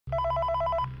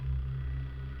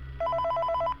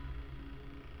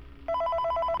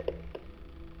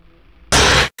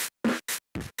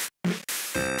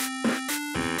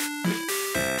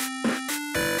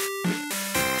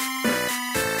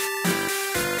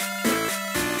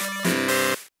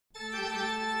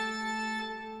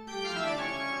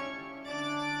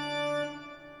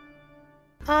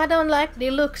I don't like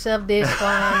the looks of this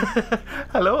one.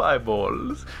 Hello,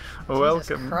 eyeballs.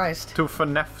 Welcome Christ. to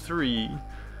FNAF 3.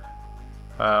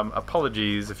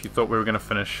 Apologies if you thought we were going to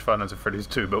finish Five Nights at Freddy's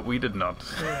 2, but we did not.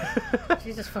 Yeah.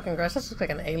 Jesus fucking Christ, this looks like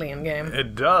an alien game.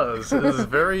 It does. It is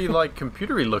very, like,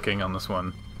 computery looking on this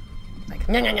one. Like,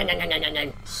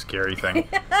 Scary thing.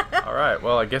 Alright,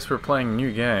 well, I guess we're playing a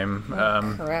new game.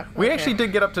 Crap. We Okay. actually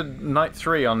did get up to night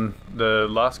 3 on the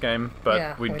last game, but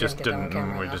Yeah, we just didn't get on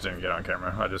camera, we though. just didn't get on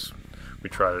camera. We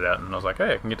tried it out and I was like,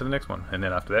 hey, I can get to the next one. And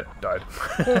then after that, died.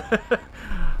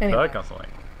 Anyway. Died constantly.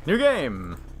 New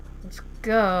game! Let's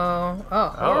go. Oh,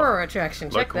 horror attraction.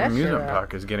 Check Local that shit amusement out.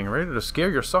 park is getting ready to scare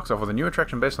your socks off with a new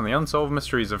attraction based on the unsolved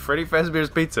mysteries of Freddy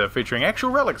Fazbear's Pizza, featuring actual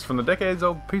relics from the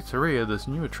decades-old pizzeria. This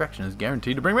new attraction is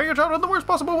guaranteed to bring back your childhood in the worst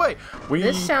possible way.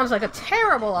 This sounds like a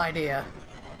terrible idea.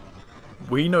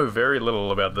 We know very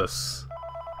little about this.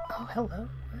 Oh, hello.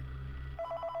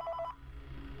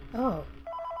 Oh.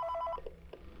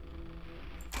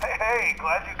 Hey,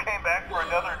 glad you came back for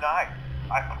another night.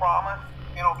 I promise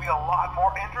it'll be a lot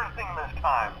more interesting this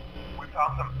time. We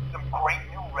found some great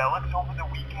new relics over the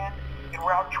weekend, and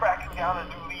we're out tracking down a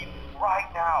new lead right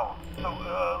now. So,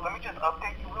 let me just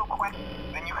update you real quick,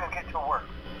 then you can get to work.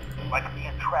 Like, the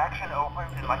attraction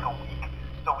opens in like a week,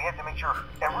 so we have to make sure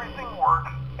everything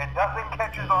works and nothing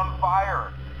catches on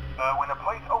fire. When the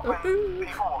place opens,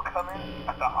 people will come in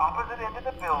at the opposite end of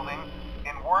the building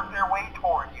and work their way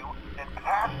toward you, then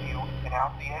past you, and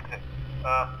out the exit.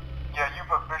 Yeah,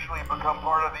 you've officially become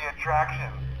part of the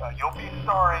attraction. You'll be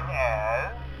starring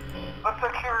as the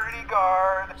security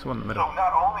guard. So in the middle. So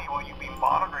not only will you be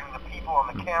monitoring the people on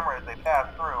the camera as they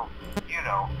pass through, you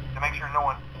know, to make sure no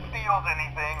one steals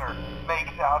anything or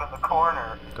makes out in the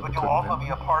corner, but you'll also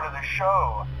be a part of the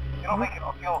show. It'll make it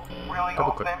feel really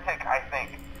authentic, I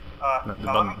think.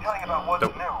 Now let me tell you about what's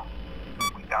new.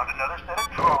 We found another set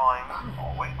of drawings,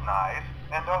 always nice,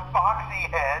 and a foxy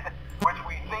head, which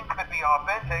we think could be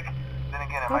authentic. Then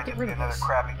again, it might just be another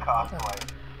crappy cosplay.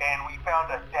 And we found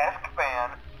a desk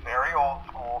fan, very old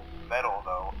school, metal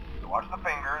though. So watch the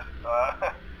fingers.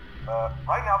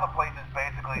 Right now the place is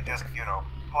basically just, you know,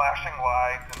 flashing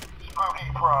lights and spooky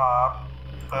props.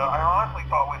 I honestly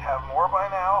thought we'd have more by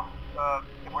now.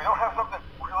 If we don't have something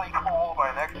really cool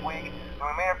by next week, then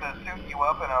we may have to suit you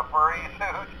up in a furry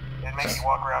suit and make you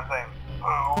walk around saying,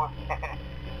 boo.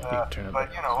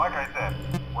 But, you know, like I said,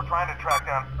 we're trying to track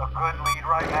down a good lead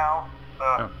right now.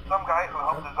 Some guy who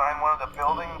helped design one of the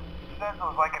buildings says it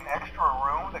was like an extra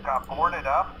room that got boarded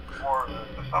up, or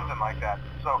something like that.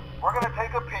 So, we're gonna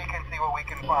take a peek and see what we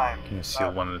can find. Can you seal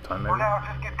one at a time, maybe? For now,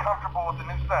 just get comfortable with the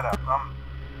new setup.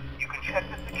 You can check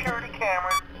the security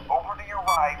cameras over to your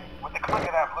right with the click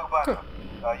of that blue button.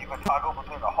 You can toggle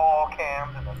between the hall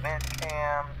cams and the vent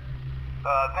cams.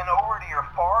 Then over to your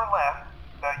far left,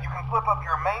 you can flip up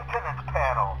your maintenance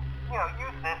panel. You know,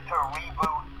 use this to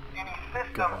reboot any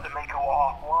systems that may go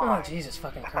offline. Oh, Jesus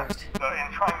fucking Christ. In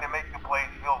trying to make the place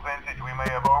feel vintage, we may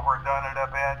have overdone it a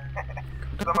bit.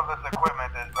 Some of this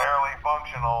equipment is barely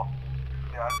functional.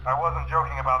 Yeah, I wasn't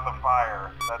joking about the fire.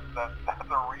 That's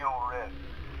a real risk.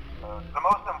 The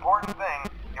most important thing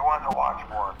you want to watch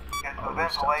for is the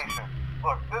ventilation.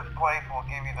 Look, this place will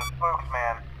give you the spooks,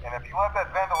 man, and if you let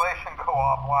that ventilation go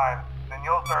offline, then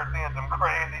you'll start seeing some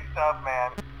crazy stuff,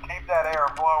 man. Keep that air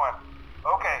flowing.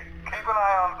 Okay, keep an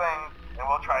eye on things, and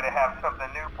we'll try to have something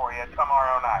new for you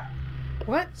tomorrow night.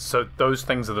 What? So those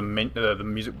things are the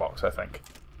music box, I think.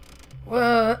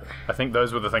 What? I think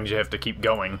those were the things you have to keep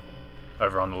going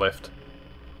over on the left.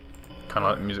 Kind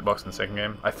of like the music box in the second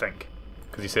game, I think.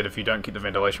 Because he said if you don't keep the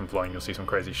ventilation flowing, you'll see some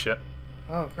crazy shit.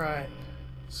 Oh, right.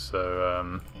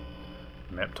 So,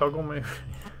 map toggle maybe?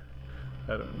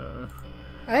 I don't know.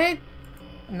 I'm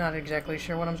not exactly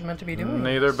sure what I'm meant to be doing.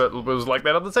 Neither, but it was like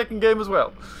that on the second game as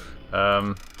well.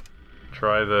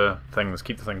 Try the things,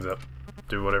 keep the things up.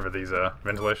 Do whatever these are.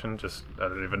 Ventilation, just, I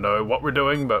don't even know what we're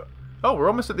doing, but... Oh, we're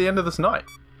almost at the end of this night.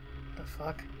 The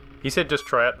fuck? He said just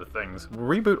try out the things.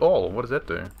 Reboot all, what does that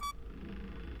do?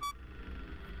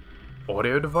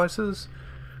 Audio devices?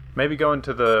 Maybe go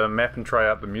into the map and try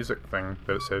out the music thing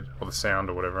that it said, or the sound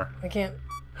or whatever. I can't...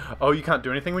 Oh, you can't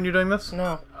do anything when you're doing this?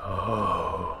 No.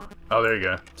 Oh. Oh, there you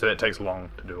go. So that takes long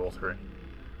to do all three.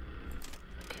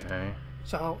 Okay.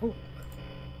 So... Ooh.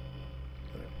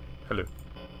 Hello.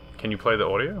 Can you play the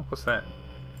audio? What's that?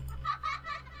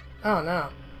 Oh, no.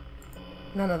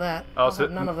 None of that. Oh, so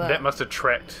none of that. That must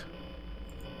attract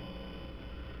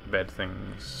bad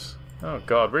things. Oh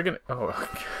god, we're gonna... Oh.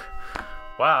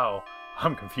 Wow.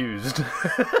 I'm confused.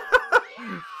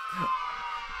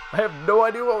 I have no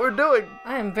idea what we're doing.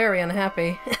 I am very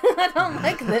unhappy. I don't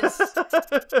like this.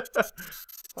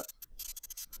 What?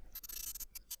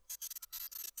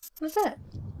 What's that?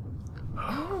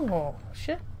 Oh,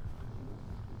 shit.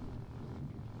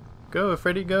 Go,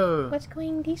 Freddy, go. What's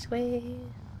going this way?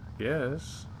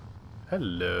 Yes.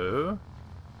 Hello.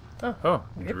 Oh,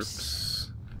 drips.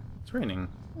 It's raining.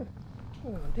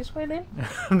 Oh, this way then?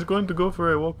 I'm going to go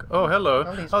for a walk. Oh,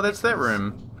 hello. Oh, that's that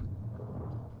room.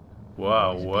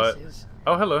 Wow, what?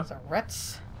 Oh, hello. Those are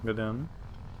rats. Go down.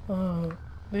 Oh,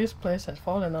 this place has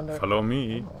fallen under... Follow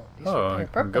me. Oh, I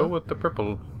can go with the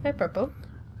purple. Hey, Purple.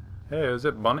 Hey, is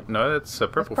it Bonnie? No, that's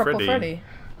Purple Freddy.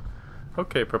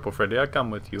 Okay, Purple Freddy, I'll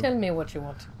come with you. Tell me what you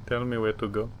want. Tell me where to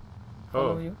go.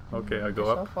 Follow you. Okay, I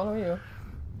go up. I'll follow you.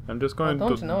 I'm just going to...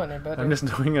 don't know any better. I'm just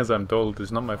doing as I'm told.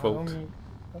 It's not my fault. Follow me.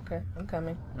 Okay, I'm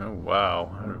coming. Oh, wow.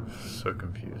 I'm so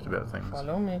confused about things.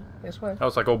 Follow me. This way. I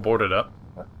was like all boarded up.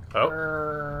 What?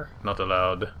 Oh, not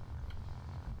allowed.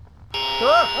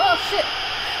 Oh, shit!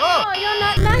 Oh, you're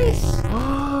not nice!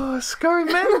 Oh, scurry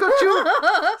man got you!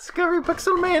 Scurry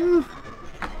pixel man!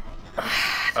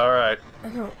 Alright. I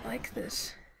don't like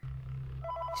this.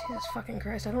 Jesus fucking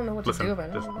Christ, I don't know what to do about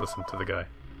it. Just listen to the guy.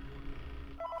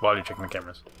 While you're checking the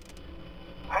cameras.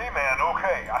 Hey man,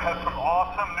 okay, I have some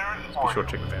awesome news for Be sure you.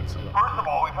 to check the fans as well. First of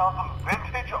all, we found some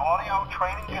vintage audio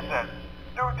training cassettes.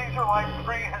 Dude, these are like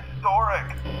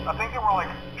prehistoric. I think they were like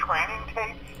training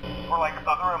tapes for like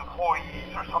other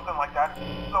employees or something like that.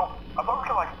 So I thought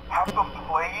we could like have them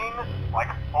playing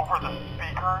like over the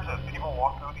speakers as people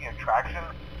walk through the attraction.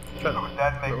 Dude,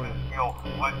 that makes it feel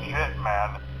legit,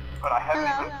 man. But I have an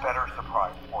even better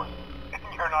surprise for you.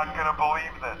 You're not gonna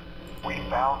believe this. We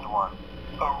found one.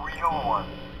 A real one.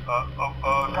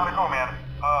 Gotta go, man.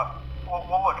 Well,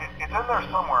 look, it's in there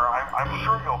somewhere. I'm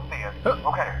sure you'll see it.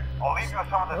 Okay, I'll leave you with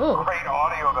some of this great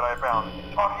audio that I found.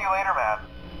 Talk to you later, man.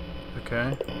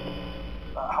 Okay.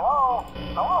 Hello?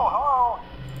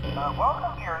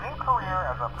 Welcome to your new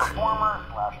career as a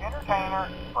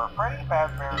performer/entertainer for Freddy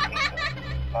Fazbear Entertainment.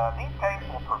 These tapes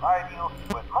will provide you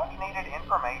with much-needed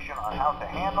information on how to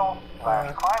handle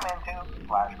 /climb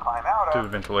into/climb out of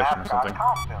ventilation or something.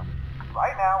 costumes.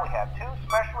 Right now, we have two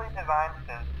specially designed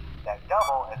suits that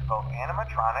double as both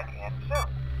animatronic and suit.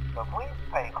 So please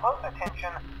pay close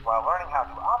attention while learning how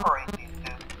to operate these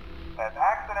suits, as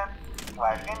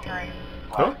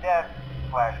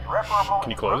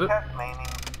accidents/injury/death/irreparable grotesque maiming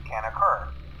can occur.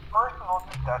 First, we'll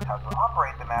discuss how to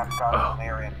operate the mascot when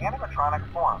they are in animatronic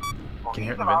form. For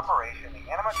ease of operation, the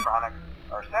animatronics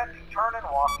are set to turn and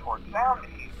walk towards sound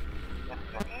ease. This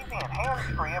is an easy and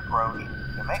hands-free approach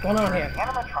to making sure the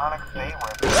animatronics stay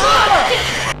where they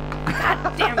are.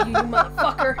 God damn you, you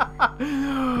motherfucker!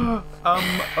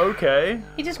 Okay.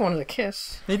 He just wanted a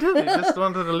kiss. He did, he just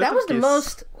wanted a little That was kiss. the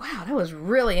most... Wow, that was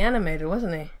really animated,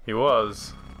 wasn't he? He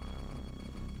was.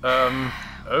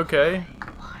 Okay.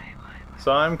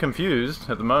 So I'm confused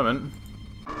at the moment.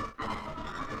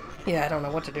 Yeah, I don't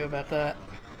know what to do about that.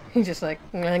 He's just like...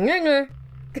 When you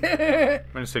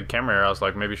said camera error, I was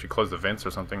like, maybe you should close the vents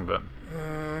or something, but...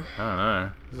 I don't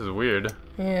know. This is weird.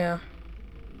 Yeah.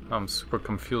 I'm super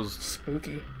confused.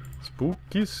 Spooky.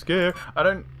 Spooky scare. I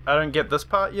don't get this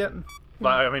part yet.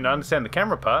 Like, I mean, I understand the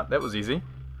camera part. That was easy.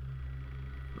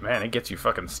 Man, it gets you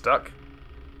fucking stuck.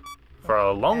 For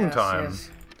a long time. Yes.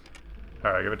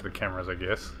 Alright, give it to the cameras, I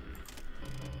guess.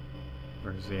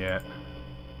 Where is he at?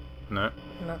 No.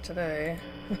 Not today.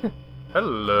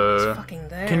 Hello. He's fucking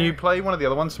there. Can you play one of the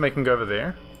other ones to make him go over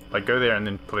there? Like, go there and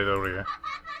then play the audio.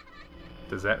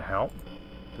 Does that help?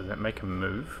 Does that make him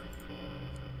move?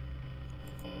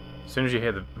 As soon as you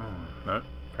hear the... Oh, no,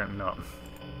 apparently not.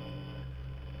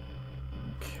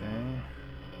 Okay.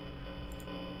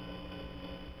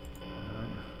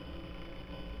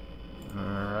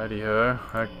 Alrighty-ho.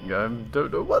 I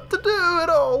don't know what to do at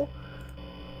all.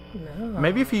 No.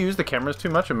 Maybe if you use the cameras too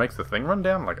much, it makes the thing run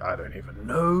down. Like, I don't even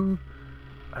know.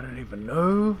 I don't even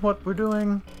know what we're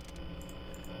doing.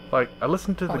 Like, I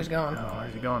listened to the... Oh, he's gone. Oh,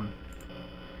 where's he gone?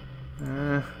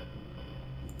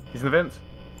 He's in the vents.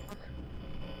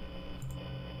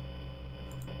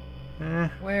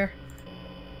 Where?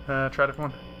 Try different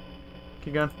one.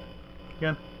 Keep going. Keep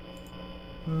going.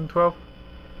 12.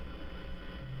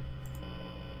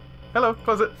 Hello,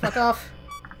 close it. Fuck off.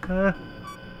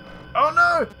 Oh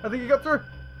no! I think he got through.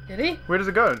 Did he? Where does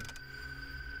it go?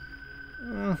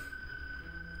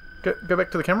 Go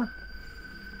back to the camera.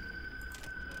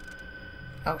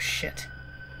 Oh shit.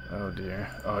 Oh dear.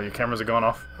 Oh, your cameras are going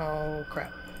off. Oh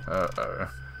crap. Uh-oh.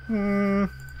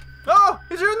 Oh!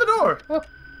 He's here in the door!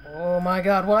 Oh my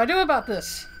god, what do I do about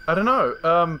this? I don't know.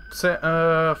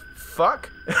 Fuck?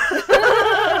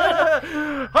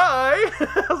 Hi!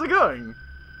 How's it going?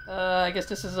 I guess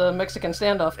this is a Mexican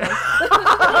standoff then.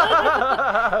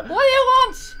 What do you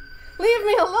want? Leave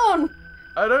me alone!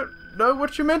 I don't know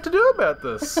what you're meant to do about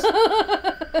this.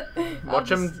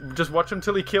 Just watch him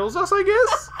till he kills us, I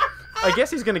guess? I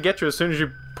guess he's gonna get you as soon as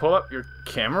you pull up your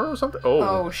camera or something.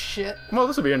 Oh shit. Well,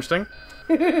 this will be interesting.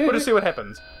 We'll just see what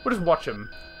happens. We'll just watch him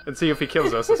and see if he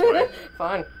kills us this way.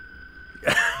 Fine.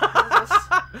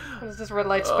 What is this red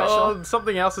light special? Oh,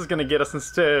 something else is gonna get us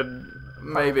instead.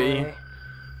 Maybe.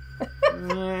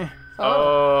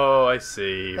 Oh, I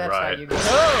see. That's right. how you do it.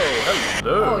 Oh,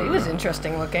 hello. Oh, he was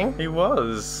interesting looking. He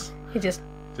was. He just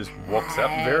walks up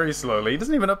very slowly. He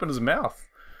doesn't even open his mouth.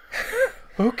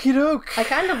 Okie doke. I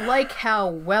kind of like how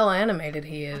well animated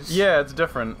he is. Yeah, it's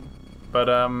different. But,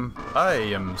 I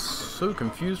am so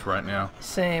confused right now.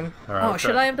 Same. Right, oh,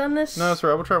 should I have done this? No, that's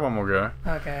right. We'll try one more go.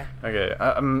 Okay. Okay.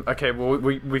 Okay, well,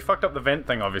 we fucked up the vent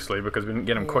thing, obviously, because we didn't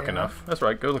get him quick enough. That's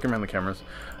right. Go look around the cameras.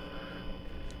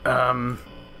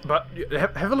 But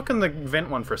have a look in the vent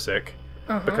one for a sec.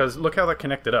 Because look how they're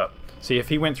connected up. See, if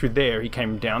he went through there, he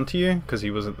came down to you, because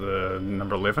he was at the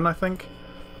number 11, I think.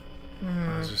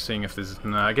 I was just seeing if there's...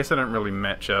 No, I guess they don't really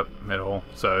match up at all.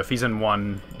 So if he's in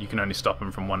one, you can only stop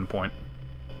him from one point.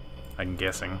 I'm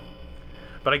guessing.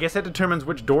 But I guess that determines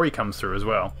which door he comes through as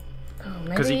well. Oh,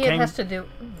 maybe it has to do...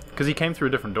 Because he came through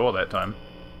a different door that time.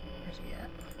 Where's he at?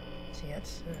 Is he at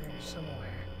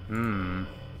somewhere?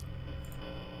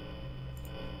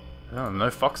 Oh, no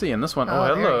Foxy in this one. Oh, Oh,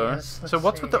 there hello. he is. So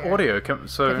what's with the audio? If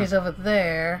he's over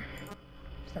there,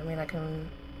 does that mean I can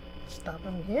stop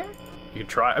him here? You could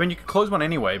try. I mean, you could close one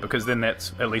anyway, because then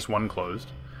that's at least one closed.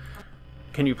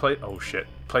 Can you play... Oh, shit.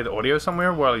 Play the audio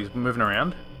somewhere while he's moving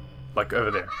around? Like,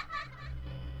 over there.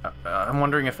 I'm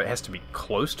wondering if it has to be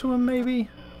close to him, maybe?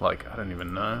 Like, I don't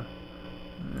even know.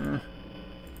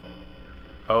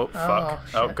 Oh, fuck.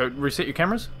 Oh, go reset your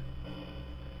cameras?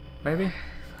 Maybe?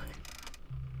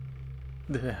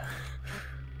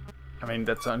 I mean,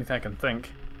 that's the only thing I can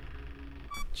think.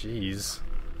 Jeez.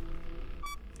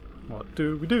 What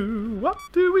do we do? What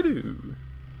do we do?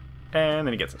 And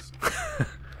then he gets us.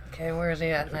 Okay, where is he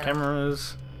at now?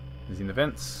 Cameras. Is he in the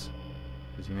vents?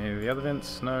 Is he in any of the other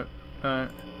vents? No. No.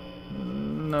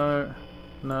 No.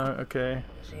 No. Okay.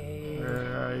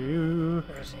 Where are you,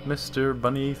 Mr.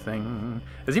 Bunny thing?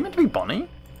 Is he meant to be Bonnie?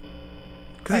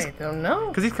 I don't know.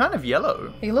 Because he's kind of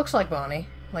yellow. He looks like Bonnie.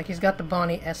 Like he's got the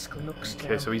Bonnie-esque looks to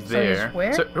him. Okay, so he's there. So he's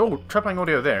where? So, oh, try playing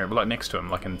audio there, but like next to him,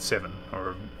 like in 7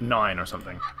 or 9 or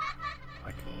something.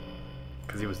 Like,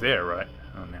 because he was there, right?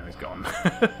 Oh, now he's gone.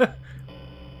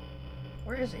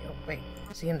 Where is he? Oh, wait.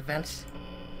 Is he in the vents?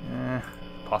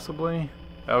 Possibly.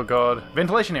 Oh god.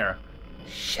 Ventilation error.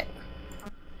 Shit.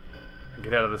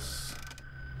 Get out of this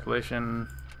collision.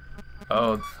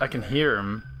 Oh, I can hear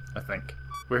him, I think.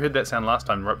 We heard that sound last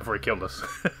time, right before he killed us.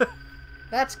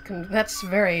 That's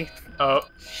very... Oh.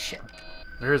 Shit.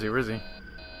 Where is he? Where is he?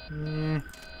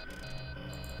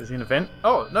 Is he in a vent?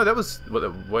 Oh, no, that was...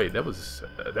 Wait, that was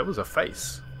a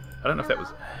face. I don't know if that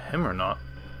was him or not.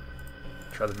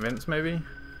 Try the vents, maybe?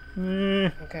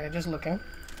 Okay, just looking.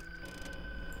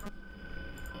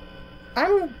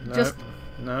 I'm just...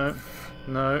 No.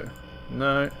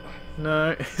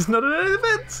 He's not in any of the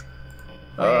vents!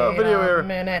 Wait Video error. a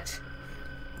minute.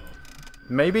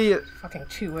 Maybe it... Fucking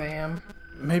 2 a.m.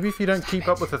 Maybe if you don't keep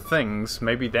up with the things,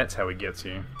 maybe that's how he gets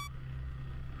you.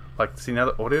 Like, see, now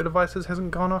the audio devices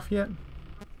hasn't gone off yet?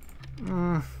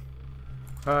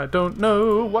 I don't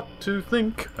know what to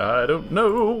think. I don't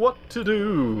know what to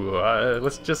do.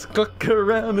 Let's just look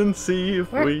around and see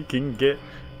if we can get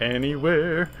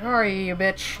anywhere. Where are you,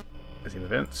 bitch? Is he in the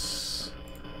vents?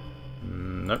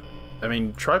 Nope. I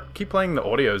mean, keep playing the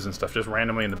audios and stuff just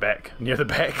randomly in the back, near the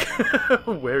back,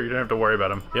 where you don't have to worry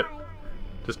about him. Yep.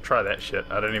 Just try that shit.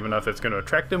 I don't even know if that's going to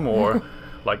attract him or,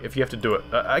 like, if you have to do it.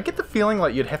 I get the feeling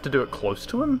like you'd have to do it close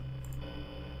to him,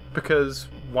 because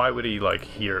why would he, like,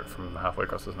 hear it from halfway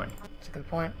across this thing? That's a good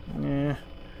point. Yeah.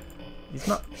 He's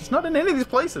not in any of these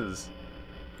places.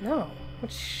 No,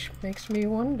 which makes me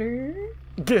wonder.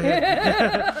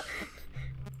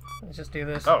 Let's just do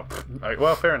this. Oh,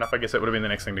 well, fair enough. I guess that would have been the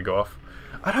next thing to go off.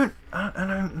 I don't...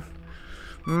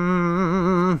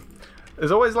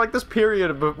 There's always like this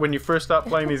period of when you first start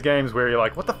playing these games where you're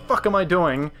like, what the fuck am I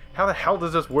doing? How the hell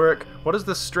does this work? What is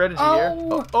this strategy here?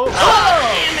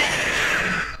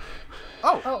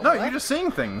 Oh, no, you're just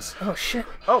seeing things. Oh, shit.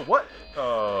 Oh, what?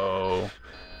 Oh.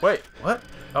 Wait, what?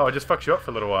 Oh, it just fucks you up for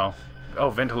a little while.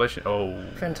 Oh, ventilation. Oh.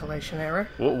 Ventilation error.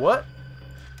 What?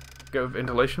 Go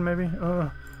ventilation, maybe?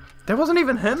 That wasn't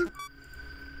even him?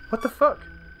 What the fuck?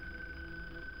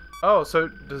 Oh, so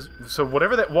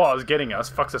whatever that was getting us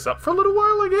fucks us up for a little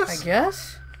while, I guess? I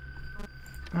guess?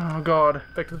 Oh god.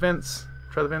 Back to the vents.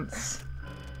 Try the vents.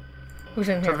 Who's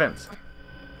in Try here? the vents.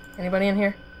 Anybody in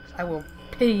here? I will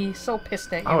so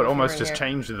pissed at you. I would if almost you were just in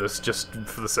here. change this just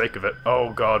for the sake of it.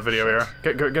 Oh god, video error.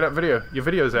 Get out video. Your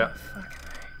video's out.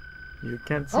 You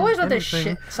can't see Always with this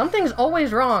anything. shit. Something's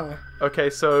always wrong. Okay,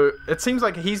 so it seems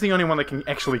like he's the only one that can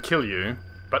actually kill you,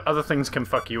 but other things can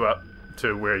fuck you up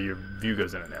to where your view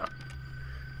goes in and out.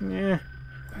 Yeah.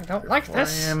 I don't like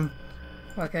this.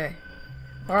 Okay.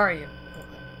 Where are you?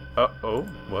 Oh,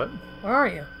 what? Where are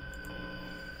you?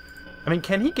 I mean,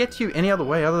 can he get you any other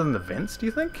way other than the vents, do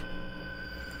you think?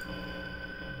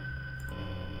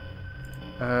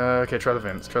 Okay, try the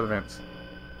vents,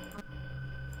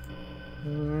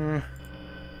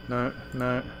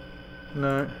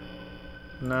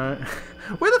 No.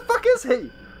 Where the fuck is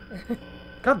he?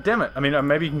 God damn it. I mean,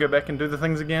 maybe you can go back and do the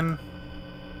things again.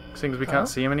 Seeing as we can't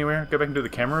see him anywhere. Go back and do the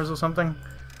cameras or something.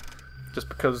 Just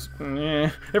because,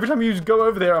 every time you go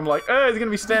over there, I'm like, oh, he's going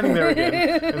to be standing there again.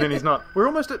 And then he's not. We're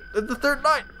almost at the third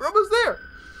night. We're almost there.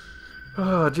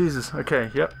 Oh, Jesus.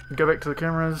 Okay, yep. Go back to the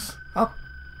cameras. Oh.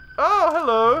 Oh,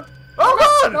 hello. Oh,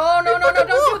 God! No, don't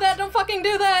do that. Don't fucking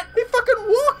do that. He fucking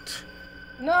walked.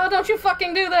 No, don't you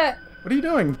fucking do that. What are you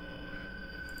doing?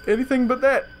 Anything but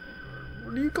that.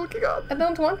 What are you clicking on? I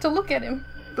don't want to look at him.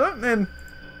 Don't then.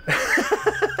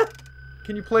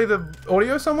 Can you play the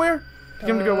audio somewhere? Get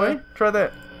him to go away? Try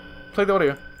that. Play the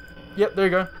audio. Yep, there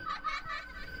you go.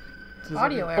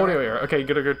 Audio error. Audio error. Okay, you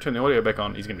gotta go turn the audio back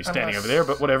on. He's gonna be standing over there,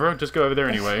 but whatever. Just go over there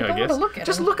anyway, I guess. Want to look at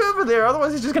just him. look over there,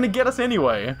 otherwise he's just gonna get us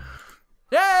anyway.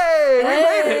 Yay! We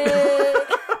made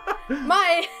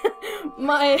it!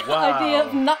 My idea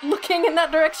of not looking in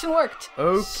that direction worked.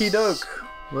 Okie doke.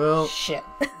 Well, shit.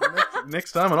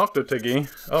 next time on Octotiggy.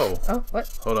 Oh. Oh, what?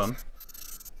 Hold on.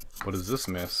 What is this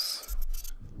mess?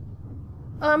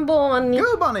 I'm Bonnie.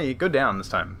 Go, Bunny! Go down this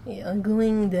time. Yeah, I'm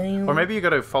going down. Or maybe you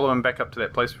gotta follow him back up to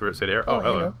that place where it said error. Oh,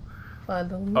 hello.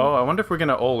 Follow me. Oh, I wonder if we're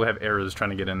gonna all have errors trying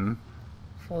to get in.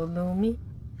 Follow me.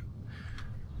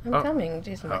 I'm coming.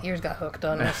 Jeez, my ears got hooked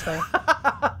on this thing.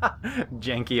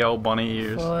 Janky old bunny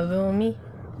ears. Follow me.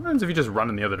 What happens if you just run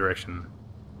in the other direction?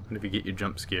 And if you get your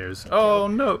jump scares? Oh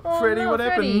no, Oh, Freddy, no, what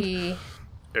Freddy. happened?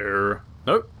 Error.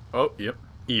 Nope. Oh, yep.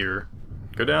 Ear.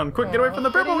 Go down. Quick, get away from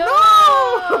the purple. No!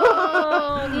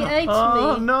 No! He ate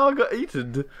Oh me. no, I got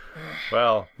eaten.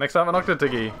 Well, next time on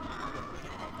Octotiggy.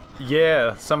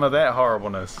 Yeah, some of that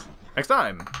horribleness. Next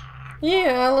time.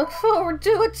 Yeah, I look forward to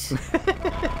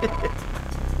it.